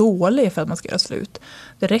ska vara dålig för att man ska göra slut.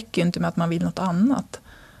 Det räcker ju inte med att man vill något annat.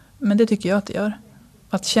 Men det tycker jag att det gör.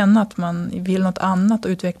 Att känna att man vill något annat och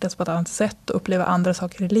utvecklas på ett annat sätt och uppleva andra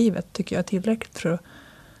saker i livet tycker jag är tillräckligt. För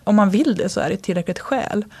om man vill det så är det tillräckligt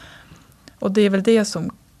skäl. Och det är väl det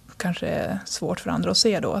som kanske är svårt för andra att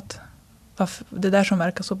se då. Att det där som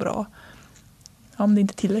verkar så bra, om det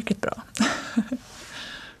inte är tillräckligt bra.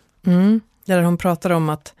 Där hon pratar om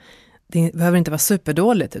att det behöver inte vara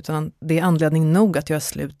superdåligt utan det är anledning nog att göra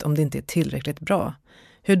slut om det inte är tillräckligt bra.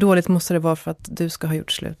 Hur dåligt måste det vara för att du ska ha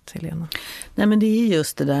gjort slut, Helena? Nej, men det är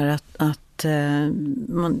just det där att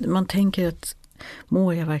man tänker att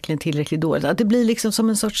mår jag verkligen tillräckligt dåligt? Att det blir liksom som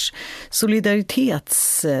en sorts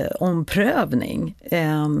solidaritetsomprövning.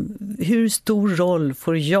 Hur stor roll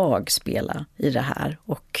får jag spela i det här?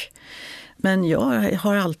 Men jag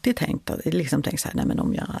har alltid tänkt så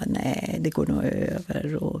här, nej, det går nog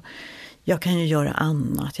över och jag kan ju göra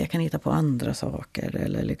annat, jag kan hitta på andra saker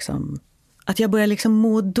eller liksom att jag börjar liksom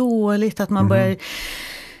må dåligt, att man börjar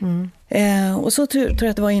och så tror jag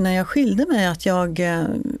att det var innan jag skilde mig att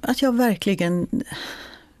jag verkligen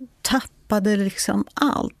tappade liksom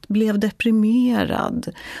allt, blev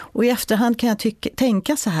deprimerad. Och i efterhand kan jag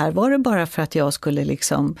tänka så här, var det bara för att jag skulle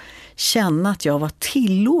liksom känna att jag var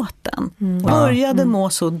tillåten? Började må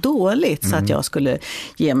så dåligt så att jag skulle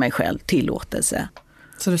ge mig själv tillåtelse.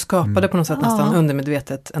 Så du skapade på något sätt nästan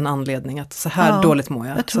undermedvetet en anledning att så här dåligt mår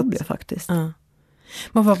jag? Jag tror det faktiskt.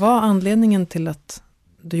 Men vad var anledningen till att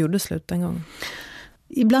du gjorde slut en gång?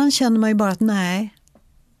 Ibland känner man ju bara att nej,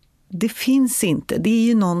 det finns inte. Det är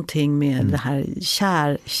ju någonting med det här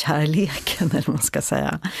kärleken eller vad man ska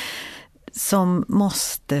säga som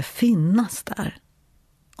måste finnas där.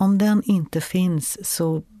 Om den inte finns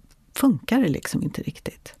så funkar det liksom inte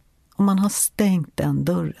riktigt. Om man har stängt den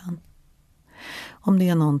dörren. Om det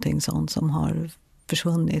är någonting sånt som har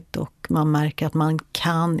försvunnit och man märker att man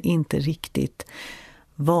kan inte riktigt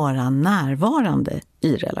vara närvarande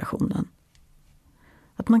i relationen.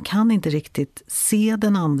 Att man kan inte riktigt se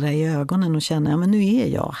den andra i ögonen och känna, men nu är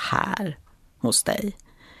jag här hos dig.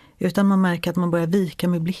 Utan man märker att man börjar vika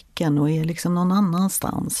med blicken och är liksom någon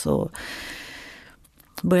annanstans och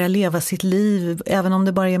börjar leva sitt liv, även om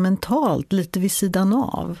det bara är mentalt, lite vid sidan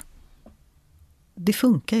av. Det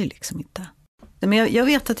funkar ju liksom inte. Men jag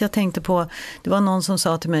vet att jag tänkte på, det var någon som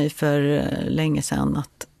sa till mig för länge sedan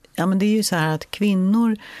att men det är ju så här att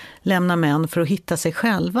kvinnor lämnar män för att hitta sig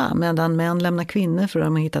själva medan män lämnar kvinnor för att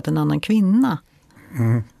de har hittat en annan kvinna.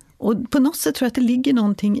 Och på något sätt tror jag att det ligger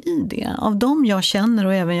någonting i det. Av dem jag känner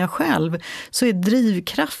och även jag själv så är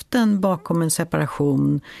drivkraften bakom en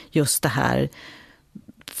separation just det här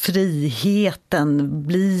friheten,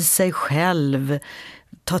 bli sig själv,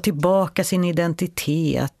 ta tillbaka sin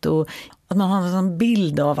identitet och att man har en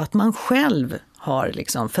bild av att man själv har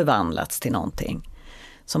liksom förvandlats till någonting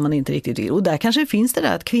som man inte riktigt vill. Och där kanske finns det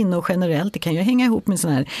där att kvinnor generellt, det kan ju hänga ihop med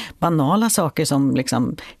såna här banala saker som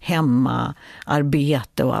liksom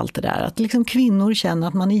hemmaarbete och allt det där. Att liksom kvinnor känner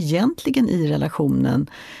att man egentligen i relationen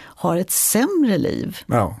har ett sämre liv.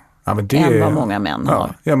 Ja, men än vad många män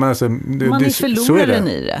har. Ja, men alltså, man är förloraren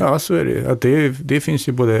i det. Ja, så är det. Att det finns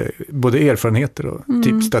ju både erfarenheter och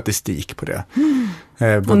typ statistik på det.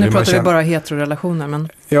 Och nu pratar vi bara heterorelationer. Men...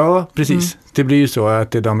 Ja, precis. Det blir ju så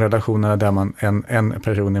att det är de relationerna där man en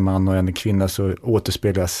person är man och en är kvinna så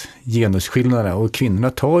återspeglas genusskillnaderna. Och kvinnorna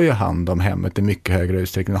tar ju hand om hemmet i mycket högre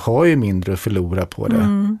utsträckning och har ju mindre att förlora på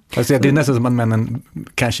det. Alltså, det är nästan som att männen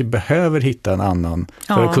kanske behöver hitta en annan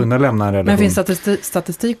för att kunna lämna en relation. Men finns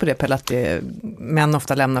statistik på det, Pelle, att män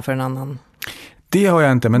ofta lämnar för en annan? Det har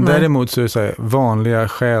jag inte, men däremot så är det så här, vanliga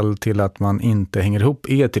skäl till att man inte hänger ihop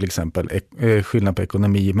är till exempel skillnad på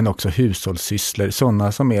ekonomi men också hushållssysslor.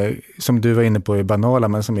 Sådana som du var inne på är banala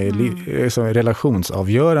men som är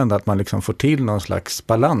relationsavgörande, att man liksom får till någon slags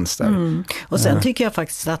balans där. Och sen tycker jag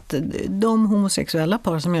faktiskt att de homosexuella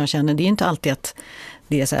par som jag känner, det är inte alltid att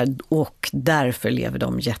det är så här, och därför lever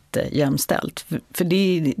de jättejämställt. För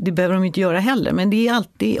det behöver de inte göra heller. Men det är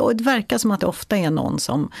alltid, och det verkar som att det ofta är någon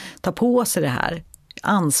som tar på sig det här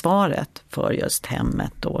ansvaret för just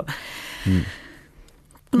hemmet. Och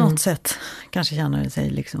på något sätt kanske känner det sig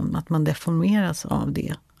liksom att man deformeras av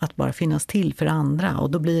det. Att bara finnas till för andra. Och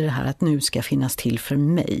då blir det här att nu ska jag finnas till för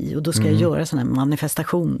mig. Och då ska jag göra sådana här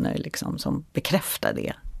manifestationer liksom, som bekräftar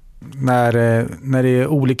det. När det är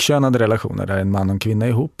olikkönade relationer där en man och en kvinna är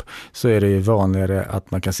ihop så är det ju vanligare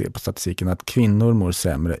att man kan se på statistiken att kvinnor mår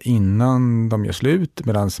sämre innan de gör slut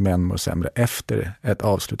medan män mår sämre efter ett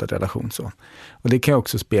avslutat relation. Så. Och det kan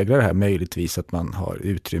också spegla det här möjligtvis att man har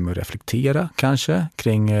utrymme att reflektera kanske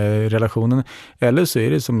kring relationen. Eller så är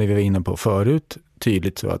det som ni var inne på förut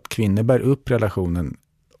tydligt så att kvinnor bär upp relationen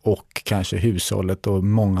och kanske hushållet och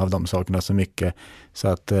många av de sakerna så mycket så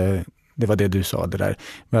att det var det du sa det där,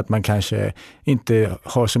 med att man kanske inte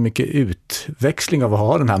har så mycket utväxling av att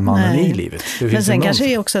ha den här mannen i livet. Men sen kanske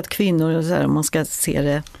det är också att kvinnor, så här, om man ska se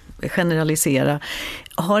det, generalisera,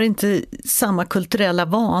 har inte samma kulturella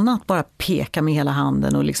vana att bara peka med hela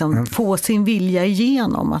handen och liksom få sin vilja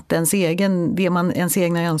igenom, att ens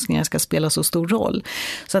egna önskningar ska spela så stor roll.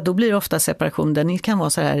 Så att då blir det ofta separation där ni kan vara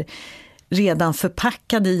så här redan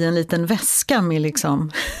förpackad i en liten väska med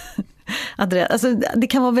liksom alltså det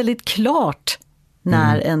kan vara väldigt klart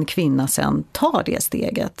när en kvinna sen tar det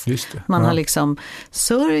steget. Just det. Man har liksom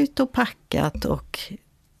sörjt och packat och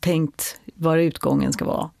tänkt var utgången ska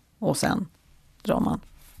vara, och sen drar man.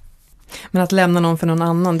 Men att lämna någon för någon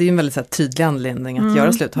annan, det är ju en väldigt så här, tydlig anledning att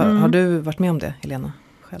göra slut. Har du varit med om det, Helena?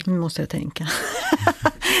 Själv? Nu måste jag tänka.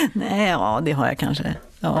 Nej, ja, det har jag kanske.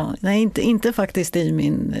 Ja, nej, inte faktiskt i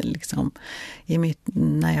mitt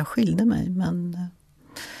när jag skilde mig, men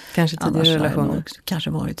kanske tidigare relationer. Kanske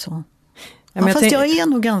varit så. Ja, fast jag är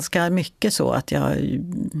nog ganska mycket så att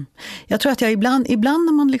jag tror att jag ibland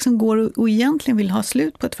när man liksom går och egentligen vill ha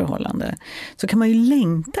slut på ett förhållande, så kan man ju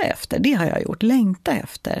längta efter, det har jag gjort, längta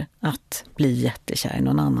efter att bli jättekär i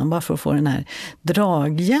någon annan, bara för att få den här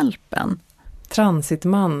draghjälpen.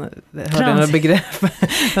 Transitman, hörde jag några begrepp?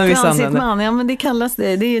 Transitman, ja, men det kallas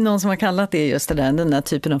det är ju någon som har kallat det just det där, den där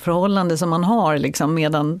typen av förhållande som man har liksom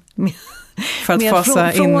för att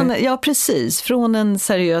fasa in. Ja, precis. Från en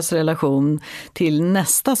seriös relation till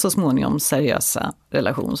nästa så småningom seriösa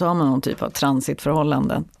relation, så har man någon typ av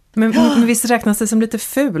transitförhållanden. Men visst räknas det som lite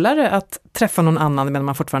fulare att träffa någon annan medan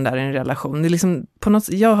man fortfarande är i en relation? Det är liksom,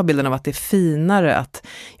 jag har bilden av att det är finare att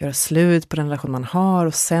göra slut på den relation man har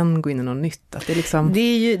och sen gå in i något nytt. Att det, liksom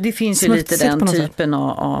det finns ju lite den typen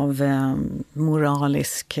av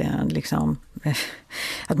moralisk, liksom,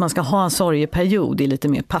 att man ska ha en sorgeperiod är lite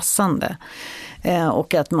mer passande.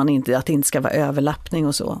 Och att det inte ska vara överlappning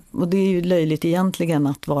och så. Och det är ju löjligt egentligen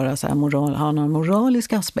att vara så här ha några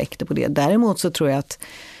moraliska aspekter på det. Däremot så tror jag att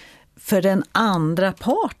för den andra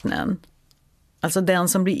partnern, alltså den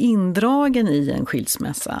som blir indragen i en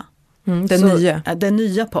skilsmässa, den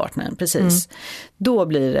nya partnern, precis. Då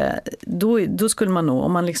blir det, då skulle man nog,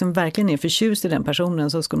 om man liksom verkligen är förtjust i den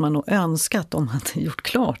personen, så skulle man nog önska att de hade gjort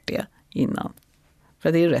klart det innan.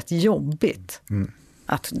 För det är ju rätt jobbigt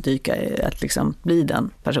att liksom bli den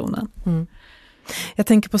personen. Jag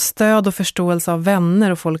tänker på stöd och förståelse av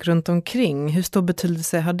vänner och folk runt omkring. Hur stor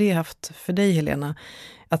betydelse har det haft för dig, Helena?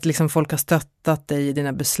 Att liksom folk har stöttat dig i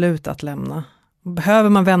dina beslut att lämna. Behöver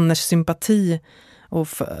man vänners sympati och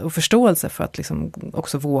förståelse för att liksom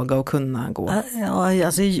också våga och kunna gå? Ja,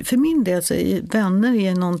 alltså för min del så är vänner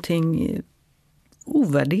är någonting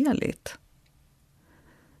ovärderligt.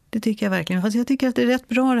 Det tycker jag verkligen. Fast jag tycker att det är rätt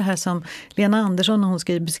bra det här som Lena Andersson när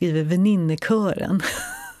hon beskriver väninnekören.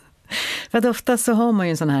 För att ofta så har man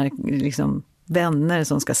ju en sån här liksom vänner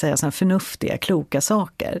som ska säga såna förnuftiga, kloka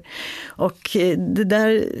saker. Och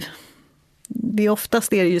det är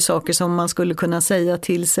oftast är det ju saker som man skulle kunna säga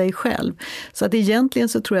till sig själv. Så att egentligen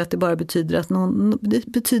så tror jag att det bara betyder det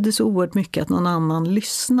betyder så oerhört mycket att någon annan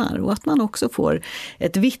lyssnar och att man också får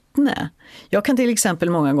ett vittne. Jag kan till exempel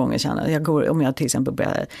många gånger känna, om jag till exempel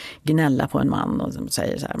börjar gnälla på en man och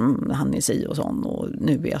säger så här, han är si och sån och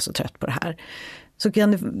nu är jag så trött på det här. Så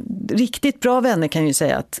kan riktigt bra vänner kan ju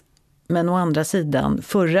säga att, men å andra sidan,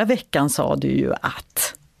 förra veckan sa du ju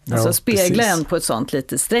att. Alltså spegla en på ett sånt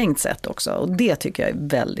lite strängt sätt också. Och det tycker jag är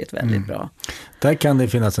väldigt, väldigt bra. Där kan det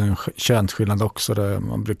finnas en könsskillnad också. Där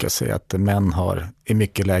man brukar säga att män har i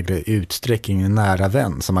mycket lägre utsträckning en nära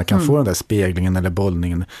vän. Så man kan få den där speglingen eller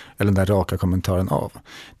bollningen eller den där raka kommentaren av.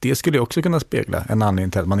 Det skulle också kunna spegla en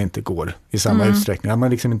anledning till att man inte går i samma utsträckning. Att man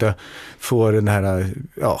liksom inte får den här,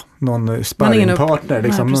 någon sparringpartner.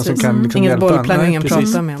 Liksom, någon som kan liksom ingen hjälpa. bollplan, ingen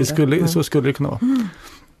prata med det. Så skulle det kunna vara.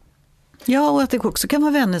 Ja, och att det också kan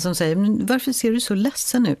vara vänner som säger, men varför ser du så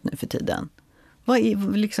ledsen ut nu för tiden?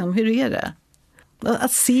 Hur är det?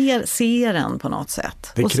 Att se den på något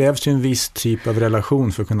sätt. Det krävs ju en viss typ av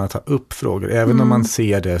relation för att kunna ta upp frågor. Även om man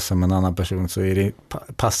ser det som en annan person så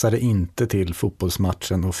passar det inte till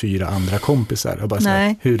fotbollsmatchen och 4 andra kompisar. Och bara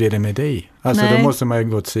säga, hur är det med dig? Alltså då måste man ju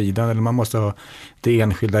gå åt sidan eller man måste ha det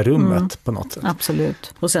enskilda rummet på något sätt.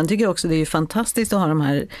 Absolut. Och sen tycker jag också det är fantastiskt att ha de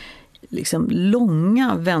här liksom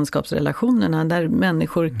långa vänskapsrelationerna där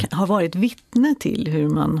människor har varit vittne till hur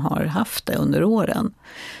man har haft det under åren.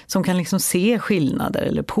 Som kan liksom se skillnader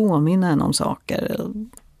eller påminna en om saker.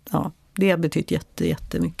 Ja, det har betytt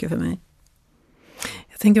jättemycket för mig.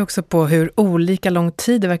 tänker också på hur olika lång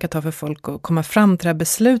tid det verkar ta för folk att komma fram till det här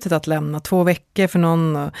beslutet att lämna. 2 veckor för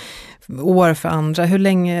någon och år för andra.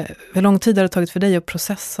 Hur lång tid har det tagit för dig att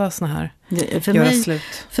processa såna här slut?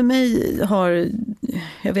 För mig har,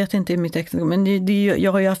 jag vet inte i mitt äktenskap, men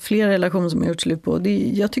jag har ju haft flera relationer som jag gjort slut på.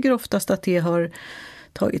 Jag tycker oftast att det har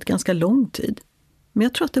tagit ganska lång tid. Men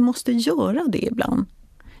jag tror att det måste göra det ibland.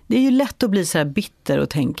 Det är ju lätt att bli så här bitter och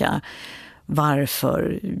tänka,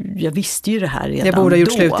 varför? Jag visste ju det här redan då. Jag borde ha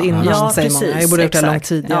gjort slut innan, ja, säger precis, många. Jag borde ha gjort det långt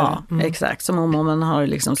tidigare. Ja, exakt. Som om man har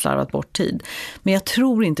liksom slarvat bort tid. Men jag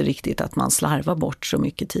tror inte riktigt att man slarvar bort så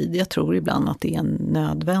mycket tid. Jag tror ibland att det är en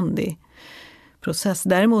nödvändig process.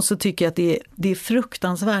 Däremot så tycker jag att det är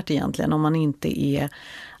fruktansvärt egentligen om man inte är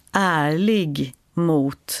ärlig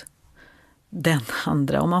mot den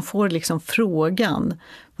andra. Om man får liksom frågan,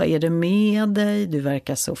 vad är det med dig? Du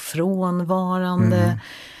verkar så frånvarande.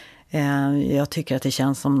 Jag tycker att det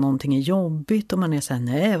känns som någonting är jobbigt och man är så här,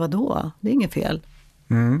 nej vadå? Det är inget fel.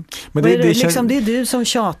 Men det är du som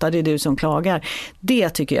tjatar, det är du som klagar. Det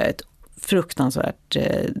tycker jag är ett fruktansvärt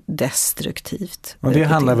destruktivt. Och det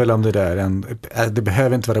handlar väl om det där, det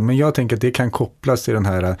behöver inte vara det, men jag tänker att det kan kopplas till den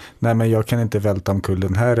här, nej men jag kan inte välta omkull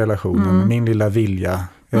den här relationen, min lilla vilja.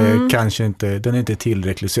 Kanske inte, den är inte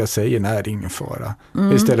tillräcklig, så jag säger nej, det är ingen fara.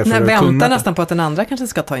 Istället för att vänta nästan på att den andra kanske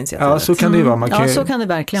ska ta initiativet. Ja, så kan det ju vara. Så kan det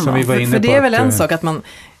verkligen vara. För det är väl en sak att man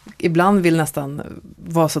ibland vill nästan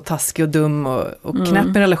vara så taskig och dum och knäpp i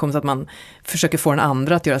en relation så att man försöker få den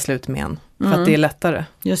andra att göra slut med en. För att det är lättare.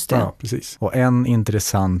 Just det. Ja, precis. Och en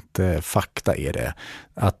intressant fakta är det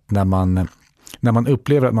att när man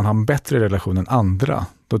upplever att man har en bättre relation än andra,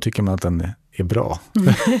 då tycker man att den är bra.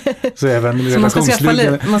 Så även så man ska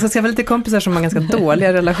skaffa lite kompisar som har ganska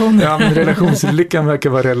dåliga relationer. Ja, men relationslyckan verkar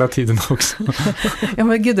vara relativt också. Ja,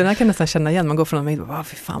 men gud, den här kan nästan känna igen. Man går från mig och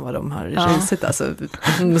fy fan vad de har risigt. Alltså,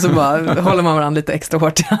 så bara håller man varandra lite extra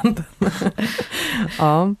hårt i handen.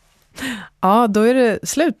 Ja, då är det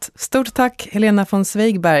slut. Stort tack Helena von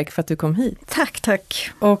Zweigbergk för att du kom hit.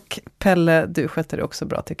 Tack. Och Pelle, du sköter det också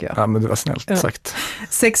bra tycker jag. Ja, men det var snällt sagt.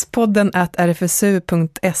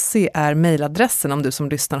 Sexpodden@rfsu.se är mejladressen om du som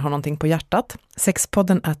lyssnar har någonting på hjärtat.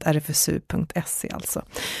 Sexpodden@rfsu.se alltså.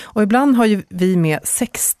 Och ibland har ju vi med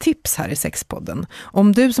sextips här i Sexpodden.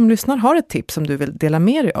 Om du som lyssnar har ett tips som du vill dela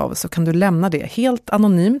med dig av så kan du lämna det helt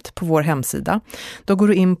anonymt på vår hemsida. Då går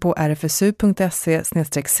du in på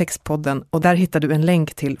rfsu.se/sexpodden och där hittar du en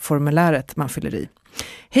länk till formuläret man fyller i.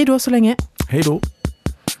 Hej då så länge. Hej då.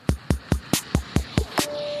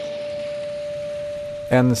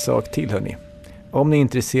 En sak till hörni. Om ni är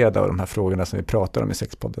intresserade av de här frågorna som vi pratar om i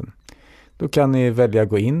Sexpodden, då kan ni välja att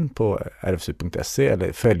gå in på rfsu.se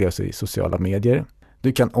eller följa oss i sociala medier.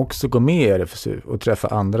 Du kan också gå med i RFSU och träffa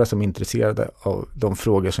andra som är intresserade av de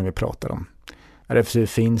frågor som vi pratar om. RFSU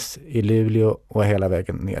finns i Luleå och hela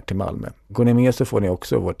vägen ner till Malmö. Går ni med så får ni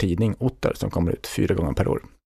också vår tidning Ottar som kommer ut 4 gånger per år.